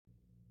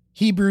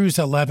Hebrews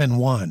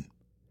 11:1.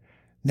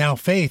 Now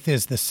faith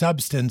is the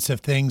substance of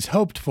things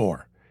hoped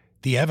for,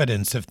 the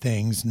evidence of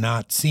things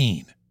not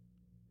seen.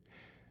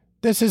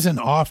 This is an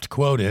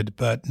oft-quoted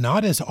but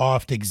not as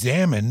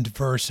oft-examined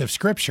verse of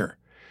Scripture.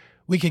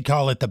 We could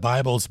call it the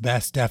Bible's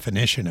best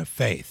definition of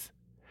faith.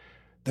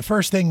 The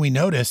first thing we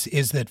notice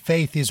is that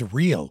faith is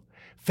real.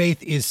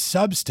 Faith is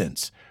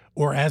substance,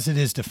 or as it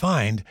is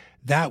defined,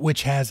 that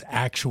which has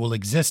actual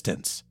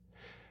existence.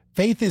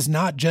 Faith is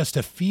not just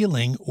a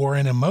feeling or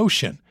an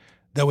emotion,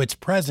 though its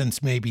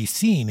presence may be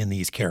seen in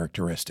these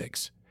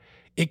characteristics.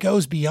 It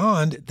goes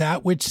beyond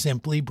that which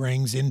simply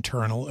brings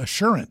internal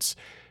assurance,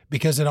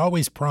 because it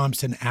always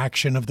prompts an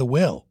action of the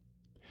will.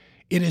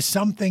 It is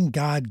something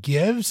God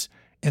gives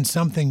and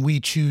something we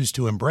choose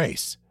to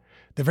embrace.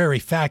 The very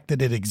fact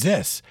that it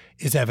exists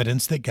is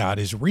evidence that God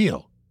is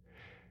real.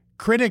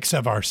 Critics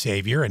of our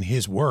Savior and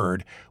His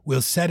Word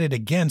will set it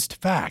against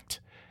fact,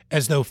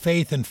 as though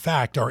faith and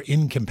fact are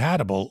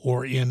incompatible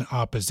or in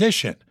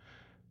opposition.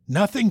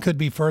 Nothing could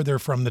be further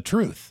from the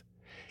truth.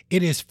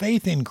 It is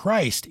faith in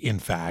Christ, in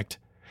fact,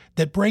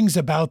 that brings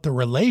about the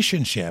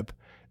relationship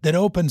that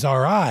opens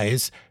our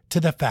eyes to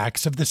the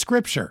facts of the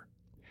Scripture.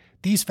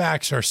 These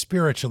facts are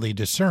spiritually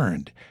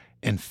discerned,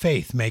 and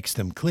faith makes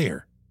them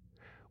clear.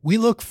 We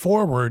look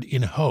forward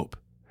in hope,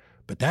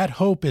 but that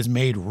hope is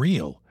made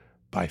real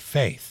by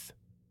faith.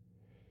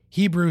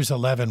 Hebrews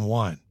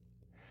 11:1.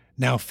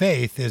 Now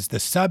faith is the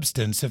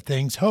substance of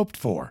things hoped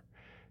for,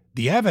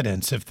 the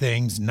evidence of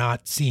things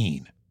not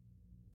seen.